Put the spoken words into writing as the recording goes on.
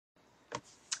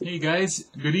Hey guys,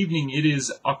 good evening. It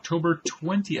is October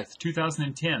 20th,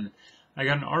 2010. I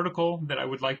got an article that I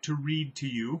would like to read to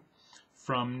you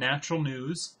from Natural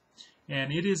News,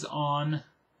 and it is on,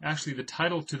 actually the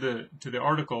title to the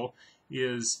article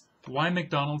is Why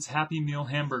McDonald's Happy Meal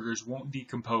Hamburgers Won't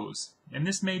Decompose. And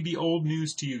this may be old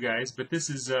news to you guys, but this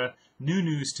is new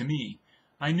news to me.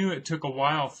 I knew it took a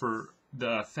while for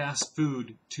the fast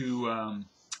food to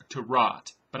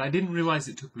rot, but I didn't realize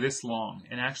it took this long,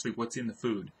 and actually what's in the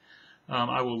food.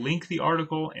 I will link the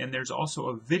article, and there's also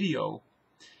a video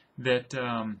that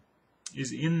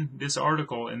is in this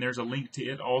article, and there's a link to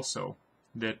it also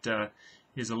that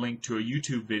is a link to a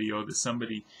YouTube video that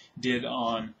somebody did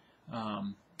on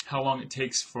how long it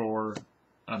takes for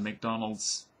a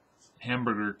McDonald's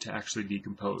hamburger to actually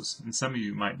decompose. And some of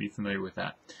you might be familiar with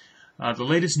that. The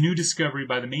latest new discovery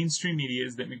by the mainstream media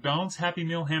is that McDonald's Happy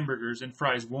Meal hamburgers and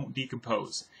fries won't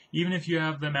decompose, even if you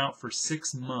have them out for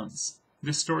 6 months.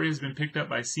 This story has been picked up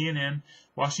by CNN,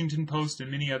 Washington Post,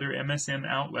 and many other MSM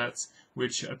outlets,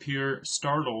 which appear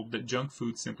startled that junk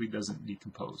food simply doesn't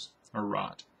decompose or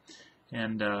rot.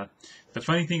 And the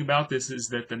funny thing about this is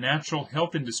that the natural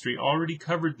health industry already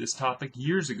covered this topic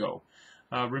years ago.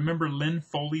 Remember Lynn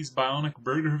Foley's Bionic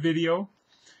Burger video?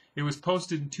 It was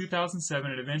posted in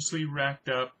 2007 and eventually racked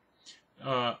up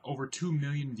over 2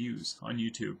 million views on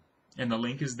YouTube. And the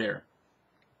link is there.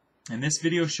 And this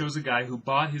video shows a guy who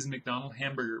bought his McDonald's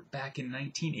hamburger back in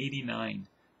 1989.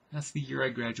 That's the year I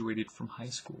graduated from high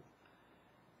school.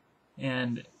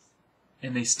 And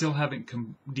they still haven't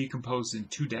decomposed in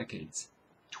 2 decades.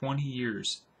 20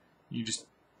 years. You just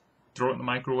throw it in the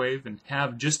microwave and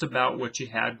have just about what you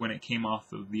had when it came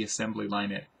off of the assembly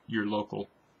line at your local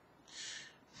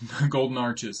Golden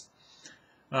Arches.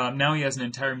 Now he has an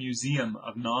entire museum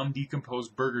of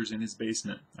non-decomposed burgers in his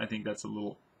basement. I think that's a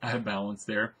little out of balance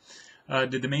there.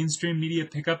 Did the mainstream media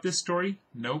pick up this story?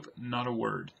 Nope, not a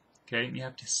word. Okay, and you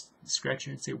have to scratch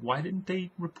your head and say, why didn't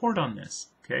they report on this?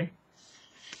 Okay,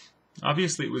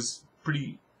 obviously it was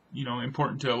pretty,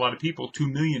 important to a lot of people, 2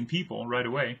 million people right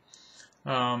away.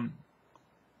 Again,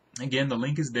 the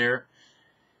link is there.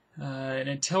 And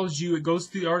it tells you,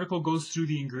 the article goes through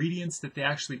the ingredients that they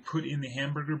actually put in the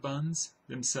hamburger buns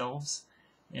themselves.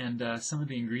 And some of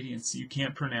the ingredients you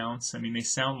can't pronounce. I mean, they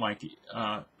sound like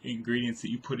ingredients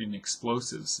that you put in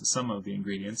explosives, some of the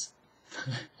ingredients.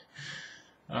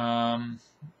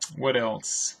 What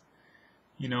else?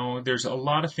 There's a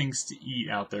lot of things to eat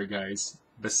out there, guys,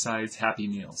 besides Happy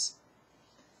Meals.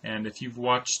 And if you've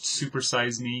watched Super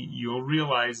Size Me, you'll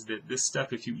realize that this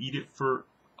stuff, if you eat it for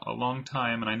a long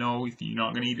time, and I know you're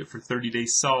not going to eat it for 30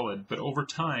 days solid, but over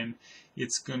time,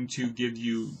 it's going to give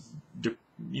you,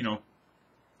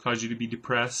 cause you to be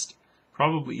depressed,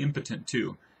 probably impotent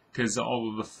too, because all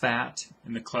of the fat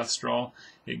and the cholesterol,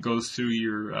 it goes through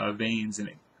your veins and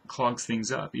it clogs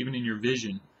things up, even in your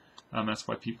vision. That's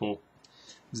why people's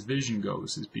vision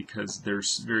goes, is because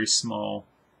there's very small,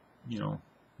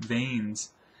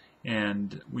 veins,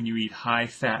 and when you eat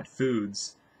high-fat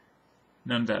foods,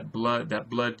 none of that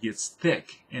blood gets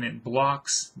thick, and it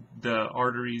blocks the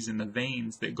arteries and the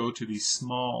veins that go to these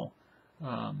small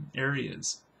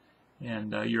areas.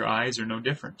 And your eyes are no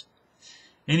different.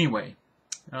 Anyway,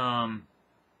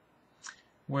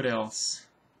 what else?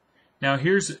 Now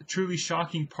here's a truly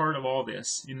shocking part of all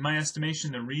this. In my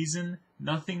estimation, the reason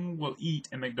nothing will eat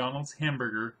a McDonald's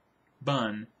hamburger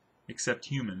bun, except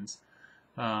humans,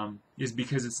 is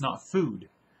because it's not food.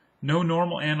 No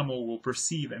normal animal will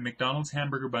perceive a McDonald's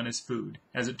hamburger bun as food.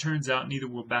 As it turns out, neither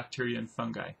will bacteria and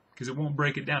fungi, because it won't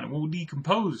break it down. It won't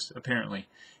decompose, apparently.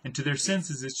 And to their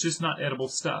senses, it's just not edible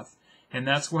stuff. And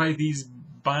that's why these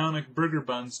bionic burger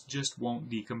buns just won't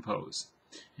decompose.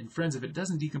 And friends, if it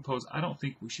doesn't decompose, I don't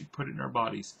think we should put it in our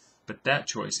bodies. But that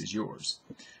choice is yours.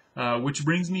 Which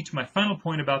brings me to my final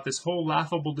point about this whole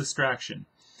laughable distraction.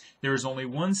 There is only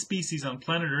one species on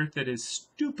planet Earth that is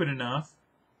stupid enough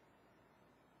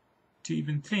to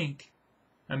even think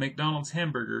a McDonald's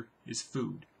hamburger is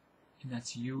food. And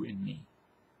that's you and me.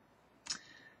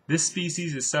 This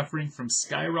species is suffering from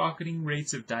skyrocketing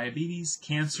rates of diabetes,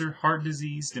 cancer, heart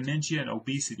disease, dementia, and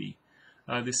obesity.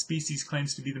 This species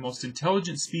claims to be the most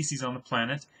intelligent species on the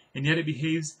planet, and yet it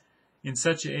behaves in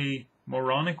such a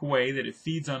moronic way that it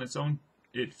feeds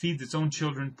its own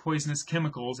children poisonous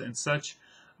chemicals and such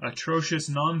atrocious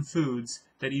non-foods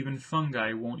that even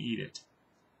fungi won't eat it.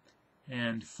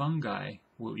 And fungi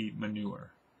will eat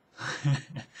manure.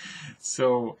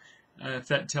 So, if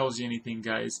that tells you anything,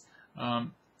 guys,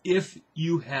 if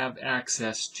you have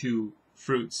access to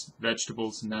fruits,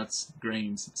 vegetables, nuts,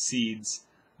 grains, seeds,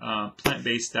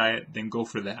 plant-based diet, then go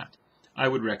for that. I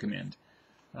would recommend.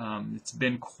 It's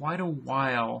been quite a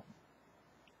while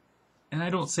and I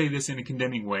don't say this in a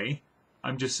condemning way,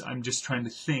 I'm just trying to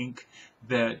think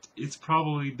that it's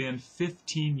probably been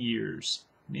 15 years,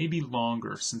 maybe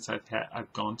longer, since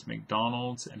I've gone to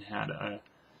McDonald's and had a,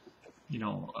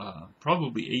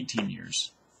 probably 18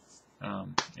 years,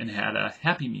 and had a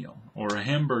Happy Meal or a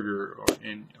hamburger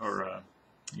or a,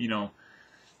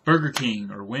 Burger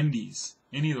King or Wendy's,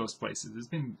 any of those places. It's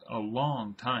been a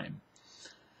long time.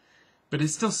 But it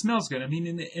still smells good. I mean,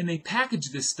 and they package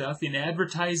this stuff in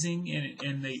advertising,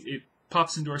 and it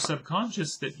pops into our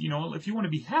subconscious that, if you want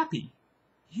to be happy,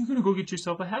 you're going to go get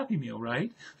yourself a Happy Meal,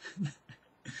 right?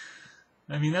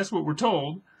 I mean, that's what we're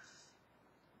told.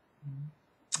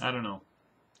 I don't know.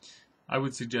 I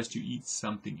would suggest you eat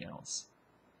something else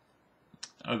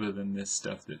other than this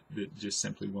stuff that just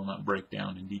simply will not break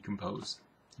down and decompose.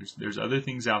 There's other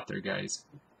things out there, guys.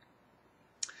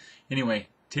 Anyway,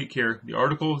 take care. The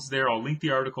article is there. I'll link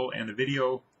the article, and the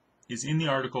video is in the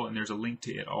article, and there's a link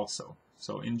to it also.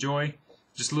 So enjoy.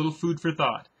 Just a little food for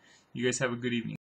thought. You guys have a good evening.